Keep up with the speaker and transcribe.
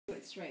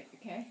straight,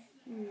 okay?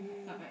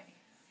 Alright.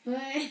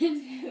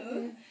 1,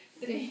 2,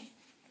 3.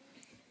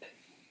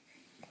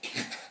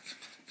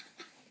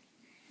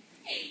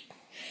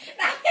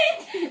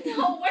 David!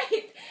 No,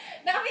 wait!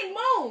 David,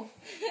 move!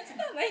 It's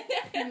not like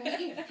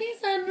that.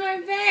 He's on my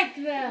back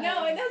though.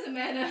 No, it doesn't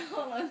matter.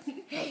 Hold on.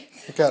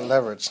 You got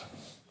leverage.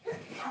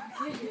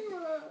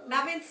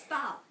 David,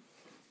 stop.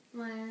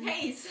 1,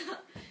 Hey,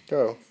 stop.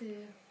 Go. 2,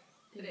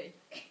 3.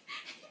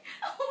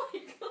 Oh my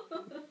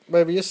god.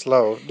 Baby, you're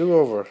slow. Do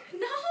over.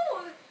 No!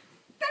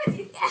 That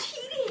is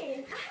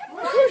cheating!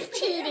 Who's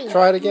cheating?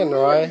 Try it again,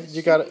 Mariah.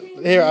 You got it.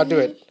 Here, I'll do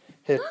it.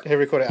 Here,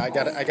 record it. I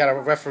got to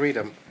referee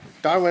them.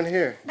 Darwin,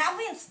 here.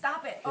 David,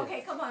 stop it.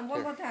 Okay, come on,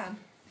 one more time.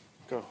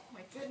 Go. My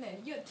goodness,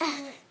 you're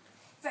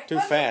Too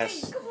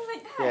fast. Go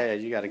like that. Yeah,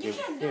 you got to You give.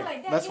 can't do Here.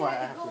 like that. That's You why I to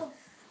have go. to.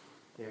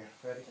 Here,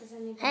 ready?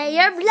 Hey,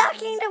 you're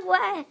blocking the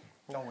way.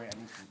 No, wait. I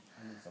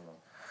need some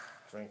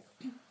drink.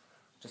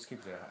 Just keep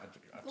it there.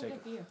 I'll take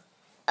it. Beer.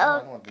 I Oh,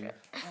 don't want beer.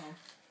 Oh.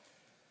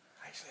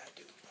 Actually, I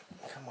do.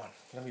 Come on.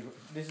 Let me.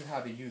 This is how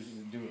they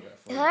usually do it.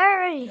 For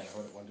hurry. You gotta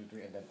hold it 1, 2,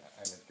 3, and then I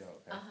let go.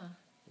 Okay.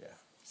 Yeah.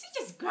 She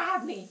just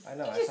grabbed me. I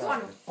know. You I just saw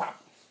want it. to. Just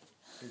pop.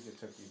 She just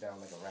took you down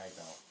like a rag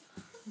doll.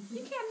 You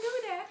can't do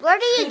that. Where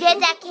do you get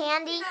that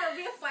candy? You're not a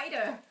real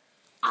fighter.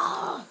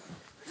 Oh.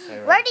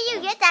 Sarah, Where do you come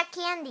on. get that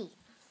candy?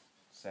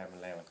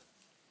 7-Eleven.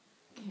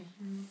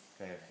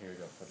 Okay, here we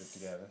go. Put it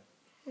together.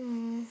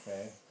 Mm.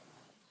 Okay.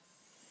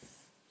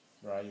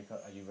 Mariah,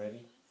 are you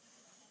ready?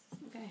 I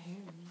got hair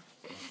on me.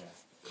 Okay.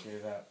 Get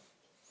it up.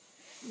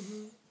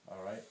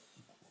 All right.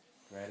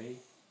 Ready?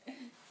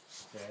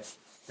 Okay.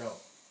 Go.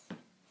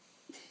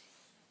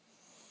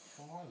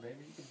 Come on,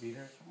 baby. You can beat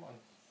her. Come on.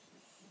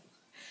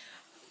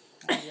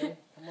 Come on, Jay.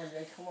 Come on,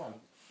 Jay. Come on.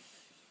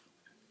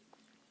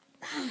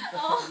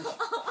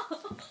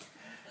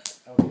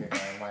 Okay,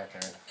 now my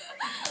turn.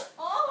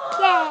 Oh.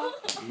 Yeah.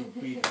 You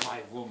beat my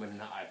woman,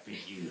 now I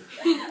beat you.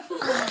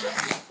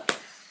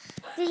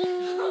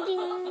 Ding,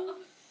 ding.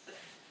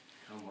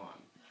 Come on,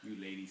 you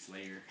lady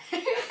slayer.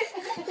 Ding,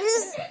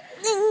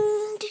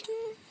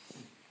 ding.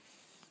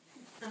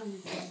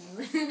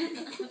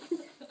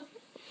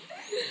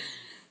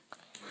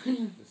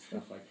 The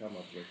stuff I come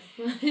up with.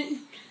 1,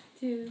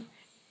 2,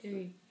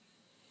 3.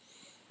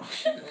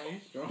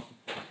 Strong.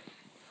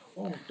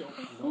 Oh, don't.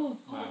 No.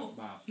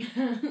 Bob.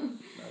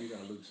 Now you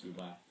gotta lose you,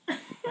 Bob.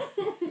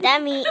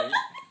 Dummy. You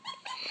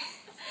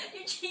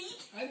cheat.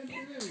 I didn't do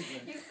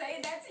anything. You say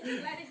that and you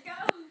let it go.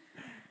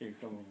 Here,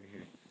 come over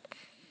here.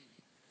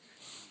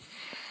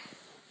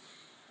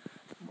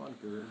 Come on,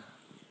 girl.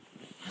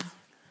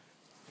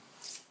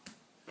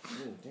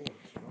 Oh, damn,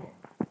 strong.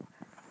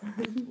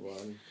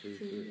 1, 2,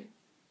 3.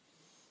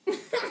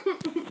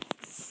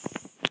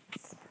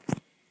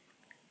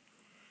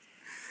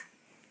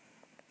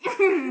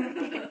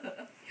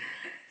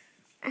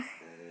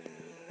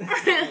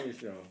 Very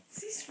strong.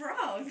 She's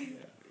strong.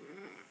 Yeah.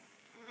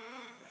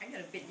 I'm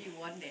gonna beat you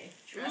one day.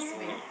 Trust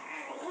me.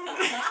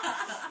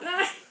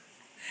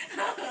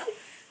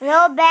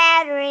 No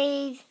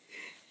batteries.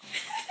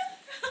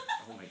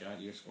 Oh my god,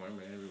 you're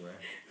squirming everywhere.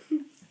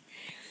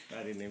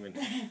 I didn't even.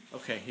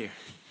 Okay, here.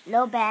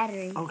 No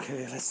batteries.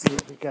 Okay, let's see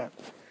what we got.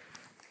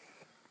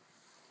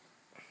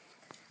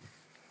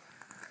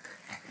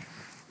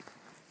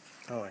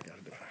 Oh, I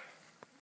gotta do